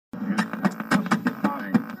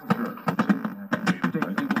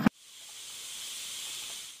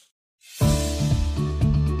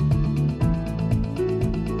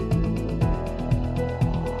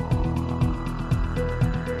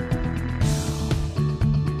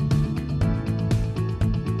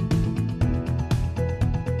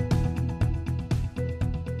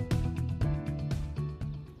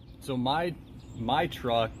So my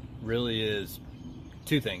truck really is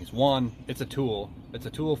two things. One, it's a tool. It's a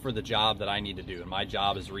tool for the job that I need to do. And my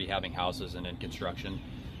job is rehabbing houses and in construction.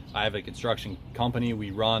 I have a construction company.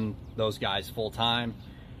 We run those guys full time.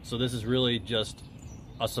 So this is really just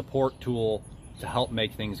a support tool to help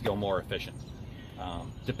make things go more efficient.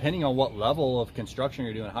 Depending on what level of construction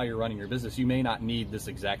you're doing, how you're running your business, you may not need this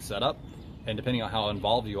exact setup. And depending on how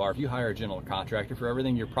involved you are, if you hire a general contractor for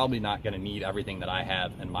everything, you're probably not going to need everything that I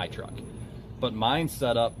have in my truck. But mine's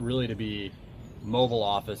set up really to be mobile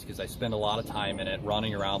office because I spend a lot of time in it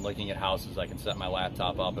running around looking at houses. I can set my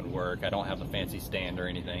laptop up and work. I don't have a fancy stand or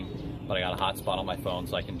anything, but I got a hotspot on my phone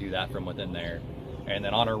so I can do that from within there. And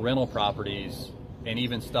then on our rental properties and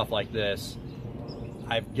even stuff like this,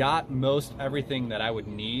 I've got most everything that I would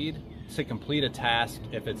need to complete a task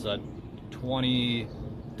if it's a 20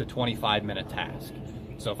 to 25 minute task.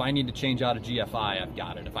 So if I need to change out a GFI, I've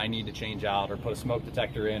got it. If I need to change out or put a smoke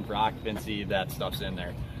detector in for occupancy, that stuff's in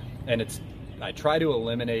there. And I try to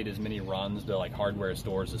eliminate as many runs to like hardware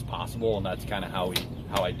stores as possible, and that's kind of how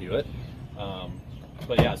I do it.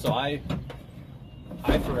 But yeah, so I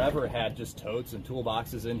forever had just totes and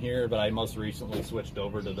toolboxes in here, but I most recently switched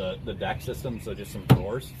over to the deck system, so just some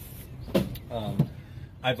drawers.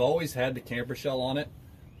 I've always had the camper shell on it.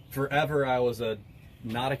 Forever I was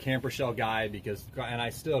not a camper shell guy and I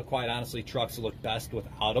still, quite honestly, trucks look best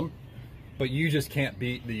without them. But you just can't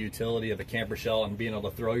beat the utility of a camper shell and being able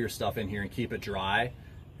to throw your stuff in here and keep it dry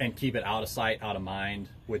and keep it out of sight, out of mind,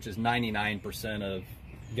 which is 99% of,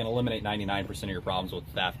 you're gonna eliminate 99% of your problems with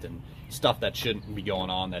theft and stuff that shouldn't be going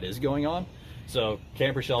on that is going on. So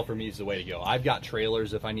camper shell for me is the way to go. I've got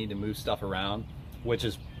trailers if I need to move stuff around, which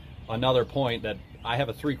is another point that I have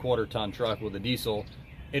a 3/4 ton truck with a diesel.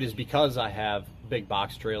 It is because I have big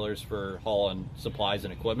box trailers for hauling supplies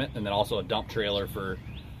and equipment, and then also a dump trailer for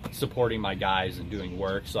supporting my guys and doing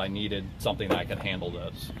work. So I needed something that I could handle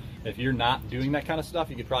those. If you're not doing that kind of stuff,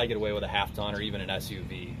 you could probably get away with a 1/2 ton or even an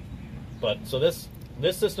SUV. But so this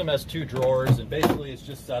system has 2 drawers, and basically it's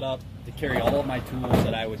just set up to carry all of my tools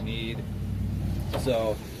that I would need.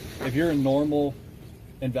 So if you're a normal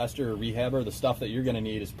investor or rehabber, the stuff that you're going to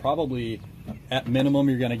need is probably, at minimum,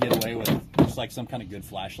 you're going to get away with just like some kind of good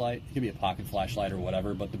flashlight. It could be a pocket flashlight or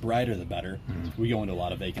whatever, but the brighter the better. We go into a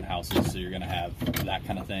lot of vacant houses, so you're going to have that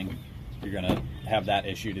kind of thing. You're going to have that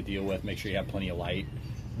issue to deal with. Make sure you have plenty of light.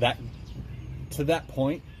 To that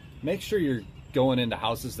point, make sure you're going into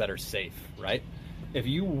houses that are safe, right? If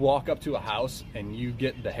you walk up to a house and you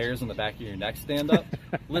get the hairs on the back of your neck stand up,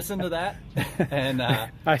 listen to that. And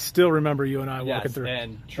I still remember you and I walking through.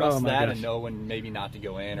 And trust that and know when maybe not to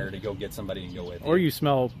go in or to go get somebody and go with you. Or you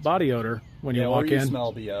smell body odor when you walk in. Or you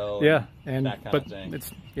smell BO. Yeah, and that kind of thing.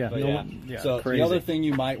 It's So crazy. the other thing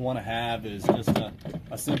you might want to have is just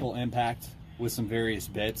a simple impact with some various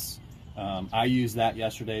bits. I used that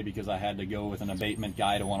yesterday because I had to go with an abatement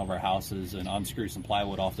guy to one of our houses and unscrew some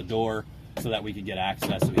plywood off the door so that we could get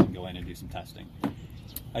access so we can go in and do some testing.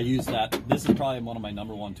 I use that. This is probably one of my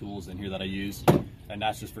 #1 tools in here that I use, and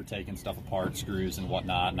that's just for taking stuff apart, screws and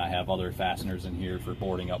whatnot. And I have other fasteners in here for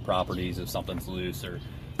boarding up properties if something's loose, or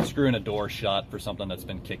screwing a door shut for something that's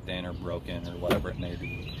been kicked in or broken or whatever it may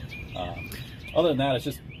be. Other than that, it's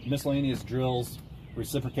just miscellaneous drills,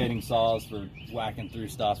 reciprocating saws for whacking through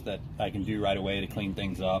stuff that I can do right away to clean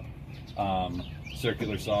things up,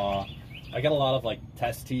 circular saw. I got a lot of like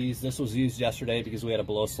test tees. This was used yesterday because we had a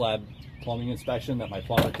below slab plumbing inspection that my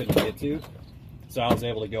plumber couldn't get to. So I was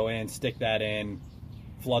able to go in, stick that in,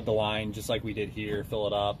 flood the line just like we did here, fill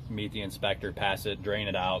it up, meet the inspector, pass it, drain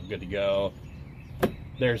it out, good to go.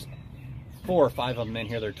 There's 4 or 5 of them in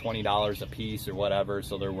here. They're $20 a piece or whatever,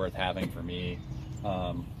 so they're worth having for me.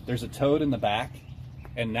 There's a tote in the back,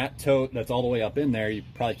 and that tote that's all the way up in there, you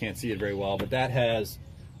probably can't see it very well, but that has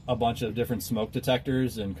a bunch of different smoke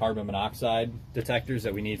detectors and carbon monoxide detectors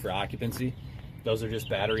that we need for occupancy. Those are just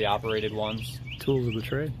battery operated ones. Tools of the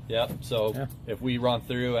trade. Yep. So if we run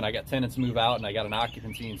through and I got tenants move out and I got an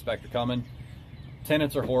occupancy inspector coming,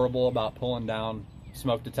 tenants are horrible about pulling down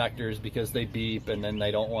smoke detectors because they beep, and then they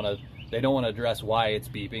don't want to address why it's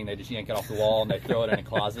beeping. They just yank it off the wall and they throw it in a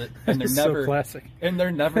closet, and they're never so classic. And they're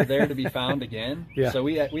never there to be found again. Yeah. So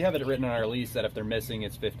we have it written in our lease that if they're missing,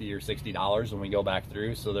 it's $50 or $60 when we go back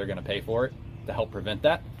through. So they're going to pay for it to help prevent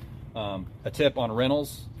that. A tip on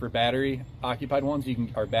rentals for battery occupied ones,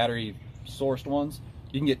 or battery sourced ones,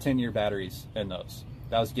 you can get 10-year batteries in those.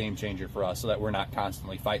 That was a game changer for us, so that we're not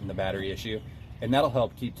constantly fighting the battery issue. And that'll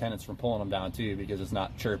help keep tenants from pulling them down too, because it's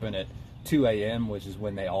not chirping at 2 a.m., which is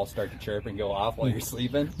when they all start to chirp and go off while you're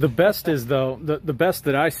sleeping. The best is, though, the best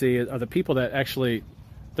that I see are the people that actually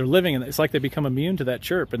they're living in. It's like they become immune to that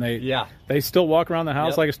chirp, and they still walk around the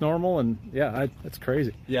house like it's normal. And that's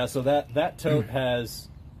crazy. Yeah. So that tote has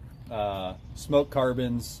smoke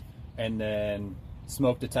carbons and then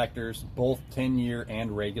smoke detectors, both 10-year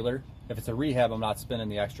and regular. If it's a rehab, I'm not spending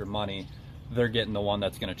the extra money. They're getting the one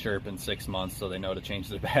that's going to chirp in 6 months, so they know to change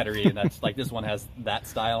their battery. And that's like, this one has that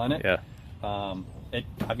style in it. Yeah.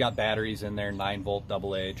 I've got batteries in there, 9-volt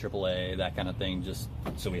AA, AAA, that kind of thing, just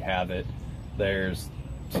so we have it. There's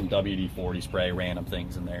some WD-40 spray, random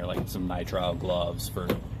things in there, like some nitrile gloves for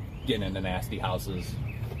getting into nasty houses.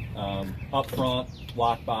 Up front,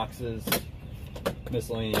 lock boxes,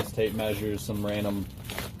 miscellaneous tape measures, some random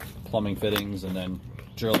plumbing fittings, and then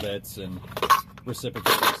drill bits and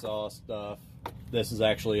reciprocating saw stuff. This is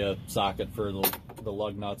actually a socket for the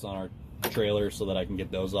lug nuts on our trailer so that I can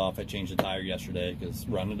get those off. I changed the tire yesterday because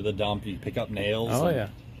running to the dump, you pick up nails. Oh, yeah.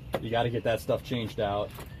 You got to get that stuff changed out.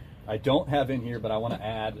 I don't have in here, but I want to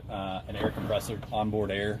add an air compressor,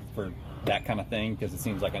 onboard air, for that kind of thing, because it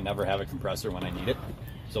seems like I never have a compressor when I need it.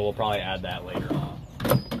 So we'll probably add that later on.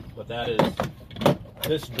 But that is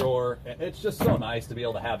this drawer. It's just so nice to be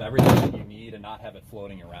able to have everything that you need and not have it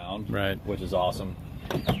floating around, right? Which is awesome.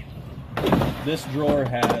 This drawer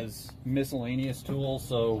has miscellaneous tools,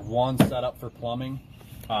 so one set up for plumbing,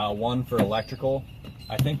 one for electrical.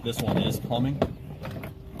 I think this one is plumbing.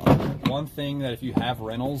 One thing that if you have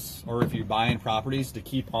rentals or if you're buying properties to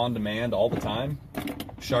keep on demand all the time,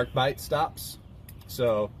 shark bite stops.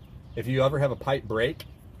 So if you ever have a pipe break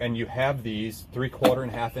and you have these 3/4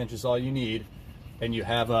 and 1/2 inches all you need, and you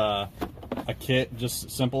have a kit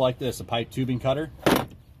just simple like this, a pipe tubing cutter,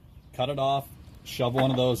 cut it off, shove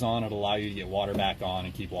one of those on, it'll allow you to get water back on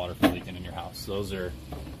and keep water from leaking in your house. Those are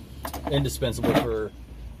indispensable for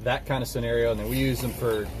that kind of scenario, and then we use them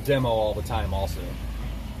for demo all the time also.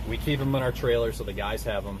 We keep them in our trailer so the guys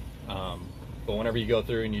have them, but whenever you go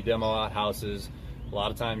through and you demo out houses, a lot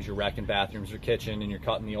of times you're wrecking bathrooms or kitchen and you're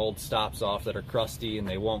cutting the old stops off that are crusty and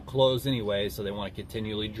they won't close anyway, so they want to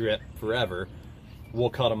continually drip forever. We'll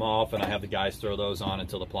cut them off, and I have the guys throw those on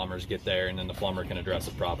until the plumbers get there, and then the plumber can address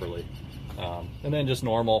it properly. And then just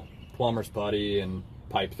normal plumber's putty and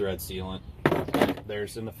pipe thread sealant.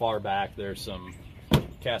 There's in the far back, there's some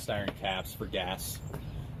cast iron caps for gas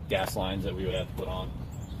lines that we would have to put on.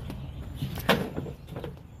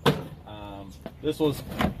 This was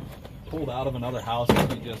pulled out of another house that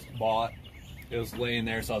we just bought. It was laying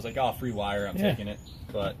there, so I was like, oh, free wire, I'm taking it.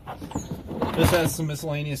 But this has some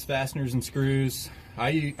miscellaneous fasteners and screws.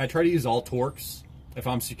 I try to use all Torx if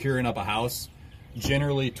I'm securing up a house.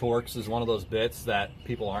 Generally, Torx is one of those bits that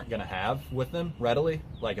people aren't going to have with them readily,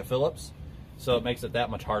 like a Phillips. So it makes it that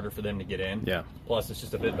much harder for them to get in. Yeah. Plus, it's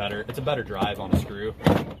just a bit better. It's a better drive on a screw.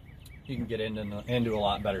 You can get into a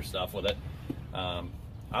lot better stuff with it.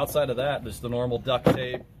 Outside of that, there's the normal duct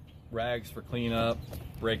tape, rags for cleanup,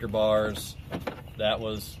 breaker bars. That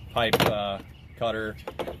was pipe cutter.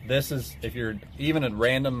 This is, if you're even a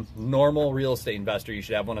random normal real estate investor, you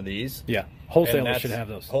should have one of these. Yeah, wholesalers should have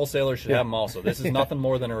those. Wholesalers should have them also. This is nothing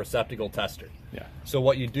more than a receptacle tester. Yeah. So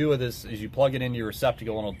what you do with this is you plug it into your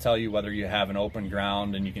receptacle, and it'll tell you whether you have an open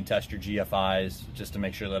ground, and you can test your GFIs just to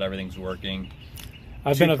make sure that everything's working.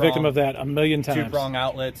 I've been a victim of that a million times. 2-prong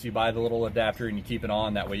outlets, you buy the little adapter and you keep it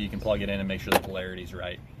on. That way you can plug it in and make sure the polarity's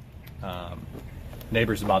right.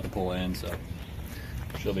 Neighbor's about to pull in, so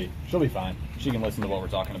she'll be fine. She can listen to what we're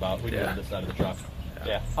talking about. We do it on this side of the truck.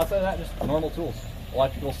 Yeah. Outside of that, just normal tools,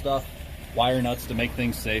 electrical stuff, wire nuts to make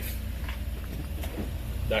things safe,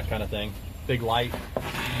 that kind of thing. Big light.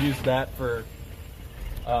 Use that for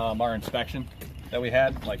our inspection that we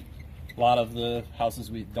had. Like a lot of the houses,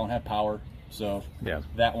 we don't have power. So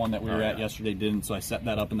that one that we were at yesterday didn't, so I set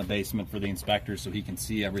that up in the basement for the inspector so he can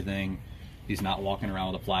see everything. He's not walking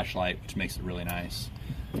around with a flashlight, which makes it really nice.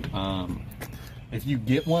 If you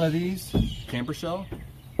get one of these camper shell,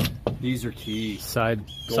 these are key. Side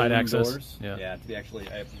access. Doors. Yeah, to be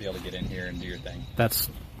able to get in here and do your thing.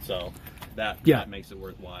 So that makes it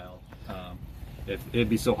worthwhile. It'd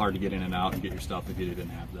be so hard to get in and out and get your stuff if you didn't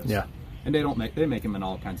have this. Yeah. And they make them in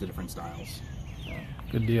all kinds of different styles.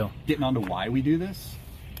 Good deal. Getting on to why we do this,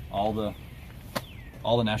 all the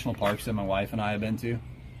national parks that my wife and I have been to.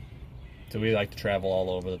 So we like to travel all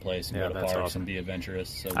over the place and go to parks and be adventurous.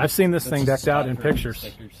 So I've seen this thing decked out in pictures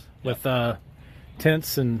with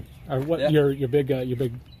tents and your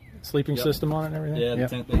big sleeping system on it and everything. Yeah, the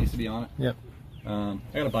tent that used to be on it. Yep. I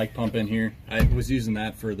got a bike pump in here. I was using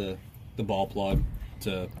that for the ball plug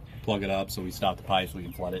to plug it up, so we stop the pipes, we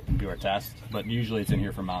can flood it and do our test. But usually it's in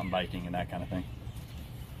here for mountain biking and that kind of thing.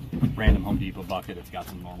 Random Home Depot bucket, it's got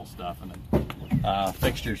some normal stuff, and then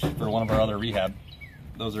fixtures for one of our other rehab.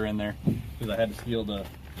 Those are in there because I had to steal the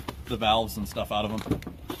the valves and stuff out of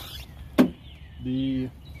them. The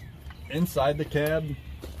inside the cab,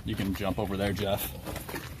 you can jump over there, Jeff.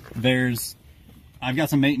 I've got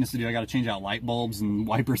some maintenance to do. I got to change out light bulbs and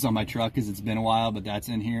wipers on my truck because it's been a while, but that's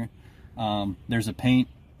in here. There's a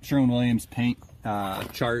Sherwin-Williams paint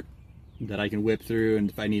chart that I can whip through, and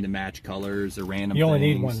if I need to match colors or random you only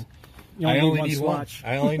things. Need one. I only need one.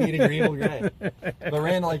 I only need a green or gray. But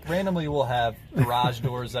randomly we'll have garage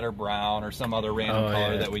doors that are brown or some other random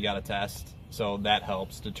color that we got to test. So that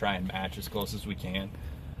helps to try and match as close as we can.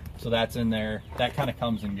 So that's in there. That kind of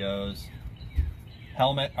comes and goes.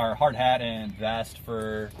 Helmet or hard hat and vest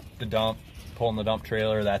for the dump, pulling the dump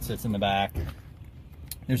trailer, that sits in the back.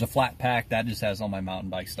 There's a flat pack that just has all my mountain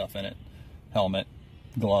bike stuff in it. Helmet,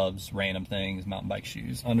 gloves, random things, mountain bike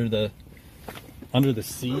shoes. Under the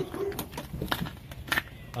seat,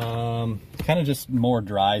 kind of just more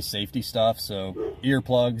dry safety stuff. So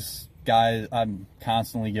earplugs, guys, I'm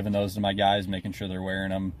constantly giving those to my guys, making sure they're wearing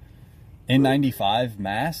them. N95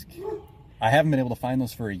 mask, I haven't been able to find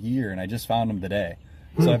those for a year, and I just found them today.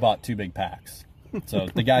 So I bought 2 big packs. So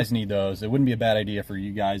the guys need those. It wouldn't be a bad idea for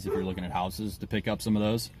you guys if you're looking at houses to pick up some of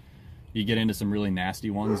those. You get into some really nasty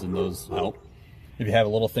ones, and those help. If you have a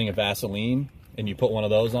little thing of Vaseline and you put one of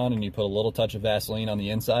those on and you put a little touch of Vaseline on the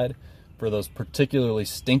inside for those particularly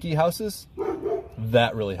stinky houses,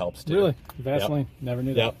 that really helps too. Really? Vaseline? Yep. Never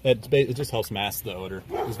knew that. It just helps mask the odor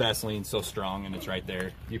because Vaseline's so strong and it's right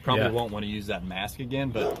there. You probably won't want to use that mask again,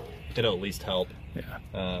 but it'll at least help.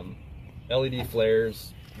 Yeah. LED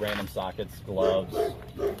flares, random sockets, gloves,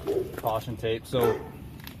 caution tape. So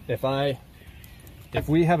if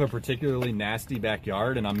we have a particularly nasty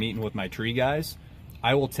backyard and I'm meeting with my tree guys,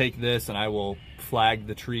 I will take this and I will flag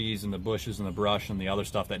the trees and the bushes and the brush and the other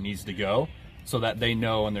stuff that needs to go so that they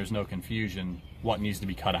know and there's no confusion what needs to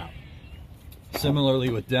be cut out. Similarly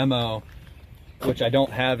with demo, which I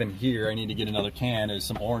don't have in here, I need to get another can, is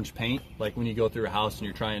some orange paint. Like when you go through a house and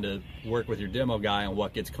you're trying to work with your demo guy on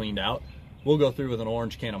what gets cleaned out, we'll go through with an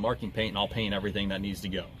orange can of marking paint and I'll paint everything that needs to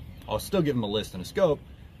go. I'll still give them a list and a scope,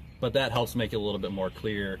 but that helps make it a little bit more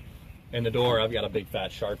clear. In the door, I've got a big fat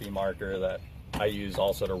Sharpie marker that I use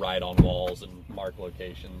also to write on walls and mark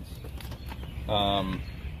locations.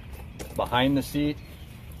 Behind the seat,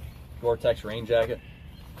 Gore-Tex rain jacket.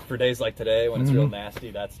 For days like today when it's real nasty,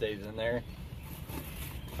 that stays in there.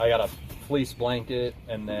 I got a fleece blanket,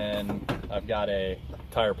 and then I've got a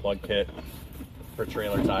tire plug kit for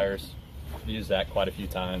trailer tires. I've used that quite a few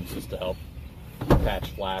times just to help patch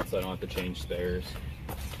flats so I don't have to change spares.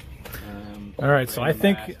 All right, so I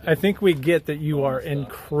think we get that you are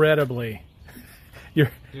incredibly. You're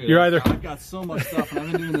either. I've got so much stuff, and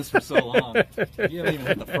I've been doing this for so long. You haven't even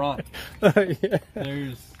hit the front. Yeah.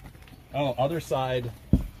 There's other side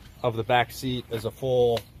of the back seat is a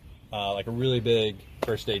full, like a really big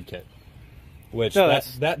first aid kit, which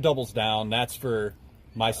that doubles down. That's for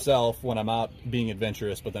myself when I'm out being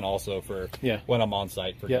adventurous, but then also for when I'm on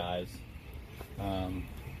site for guys.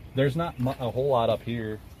 There's not a whole lot up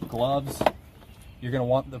here. Gloves, you're gonna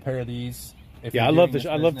want a pair of these. I love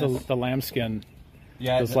the lambskin.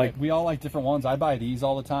 Yeah, it's like we all like different ones. I buy these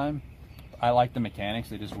all the time. I like the mechanics;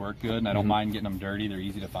 they just work good, and I don't mind getting them dirty. They're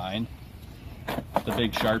easy to find. The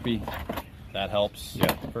big Sharpie, that helps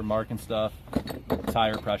for marking stuff.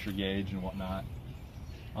 Tire pressure gauge and whatnot.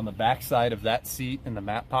 On the back side of that seat in the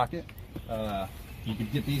map pocket, you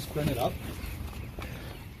could get these printed up.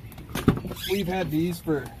 We've had these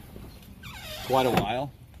for quite a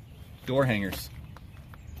while. Door hangers.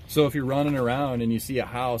 So if you're running around and you see a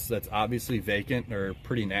house that's obviously vacant or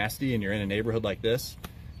pretty nasty and you're in a neighborhood like this,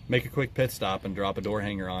 make a quick pit stop and drop a door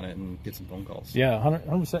hanger on it and get some phone calls. Yeah,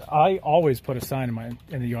 100%. I always put a sign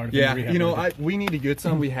in the yard. Yeah, we need to get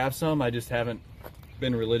some. We have some. I just haven't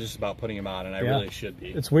been religious about putting them on, and I really should be.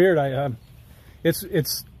 It's weird. I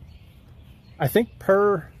think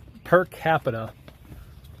per capita,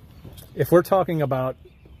 if we're talking about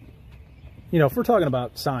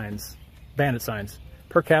signs, bandit signs,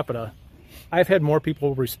 per capita, I've had more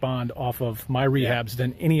people respond off of my rehabs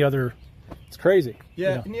than any other. It's crazy.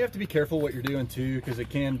 Yeah, and you have to be careful what you're doing too, because it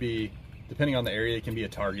can be, depending on the area, it can be a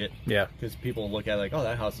target. Yeah. Because people look at it like, oh,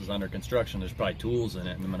 that house is under construction. There's probably tools in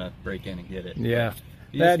it, and I'm gonna break in and get it. Yeah.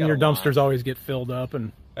 That and your dumpsters always get filled up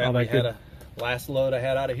and all that good. Last load I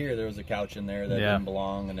had out of here, there was a couch in there that didn't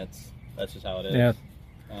belong, and that's just how it is.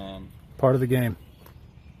 Yeah. Part of the game.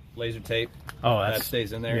 Laser tape. Oh, that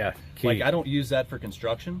stays in there. Yeah. Key. Like, I don't use that for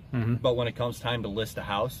construction, but when it comes time to list a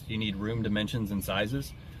house, you need room dimensions and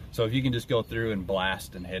sizes. So if you can just go through and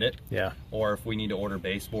blast and hit it, or if we need to order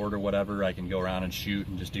baseboard or whatever, I can go around and shoot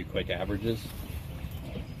and just do quick averages.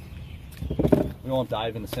 We won't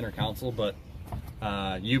dive in the center console, but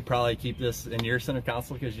You probably keep this in your center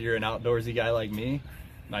console because you're an outdoorsy guy like me.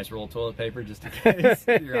 Nice roll of toilet paper just in case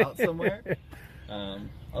you're out somewhere. Other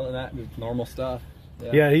than that, just normal stuff.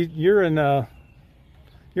 Yeah, you're in a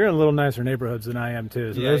little nicer neighborhoods than I am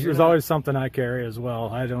too. So there's always something I carry as well.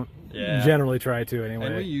 I don't generally try to anyway.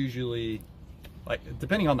 And we usually, like,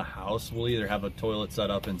 depending on the house, we'll either have a toilet set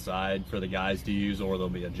up inside for the guys to use, or there'll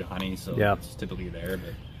be a Johnny, so it's typically there.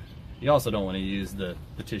 But you also don't want to use the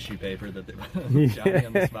tissue paper that they put Johnny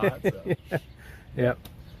on the spot. So. Yep.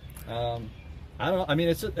 I don't know. I mean,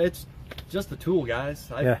 it's just a tool, guys.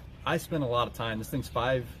 I spend a lot of time. This thing's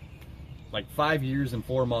 5 years and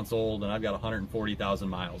 4 months old, and I've got 140,000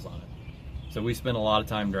 miles on it. So we spend a lot of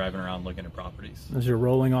time driving around looking at properties. This is your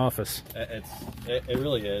rolling office. It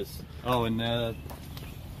really is. Oh, and the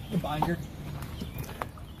binder.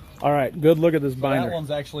 All right, good look at this binder. That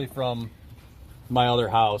one's actually from my other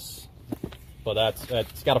house, but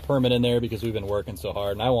it's got a permit in there because we've been working so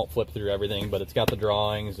hard. And I won't flip through everything, but it's got the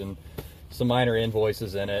drawings and some minor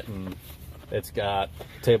invoices in it, and it's got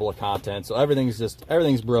a table of contents. So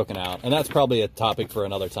everything's broken out, and that's probably a topic for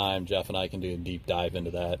another time. Jeff and I can do a deep dive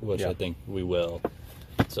into that, which I think we will.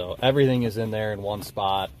 So everything is in there in one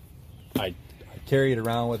spot. I carry it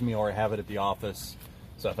around with me, or I have it at the office.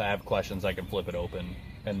 So if I have questions, I can flip it open,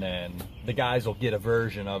 and then the guys will get a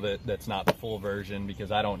version of it that's not the full version,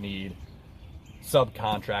 because I don't need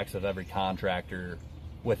subcontracts of every contractor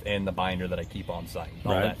within the binder that I keep on site.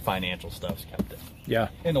 All that financial stuff's kept in. Yeah.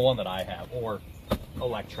 In the one that I have, or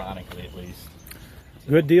electronically at least.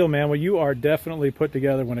 Good deal, man. Well, you are definitely put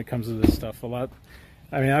together when it comes to this stuff. A lot.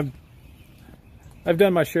 I mean, I've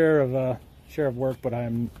done my share of work, but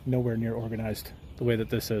I'm nowhere near organized the way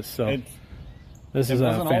that this is. So this is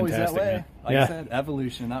fantastic. Always that way. Like I said,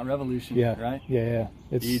 evolution, not revolution. Yeah. Right. Yeah.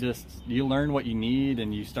 You learn what you need,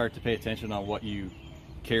 and you start to pay attention on what you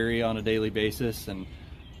carry on a daily basis. And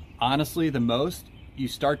honestly, the most you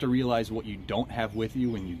start to realize what you don't have with you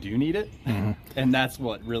when you do need it. And that's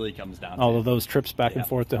what really comes down to all of those trips back and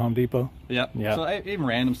forth to Home Depot. Yeah. So even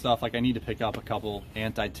random stuff, like I need to pick up a couple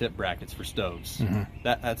anti-tip brackets for stoves.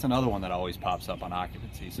 That's another one that always pops up on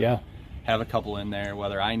occupancy. So have a couple in there,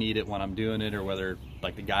 whether I need it when I'm doing it, or whether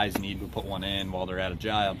like the guys need to put one in while they're at a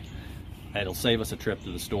job. It'll save us a trip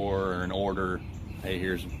to the store or an order. Hey,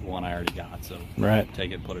 here's one I already got, so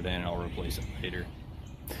take it, put it in, and I'll replace it later.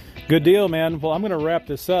 Good deal, man. Well, I'm going to wrap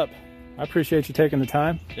this up. I appreciate you taking the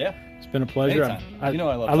time. Yeah. It's been a pleasure. You know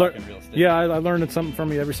I love talking real estate. Yeah, I learned something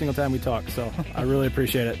from you every single time we talk, so I really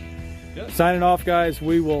appreciate it. Good. Signing off, guys.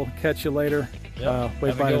 We will catch you later. Yep.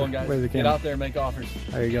 Wait by the camera. Get out there and make offers.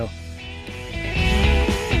 There you go.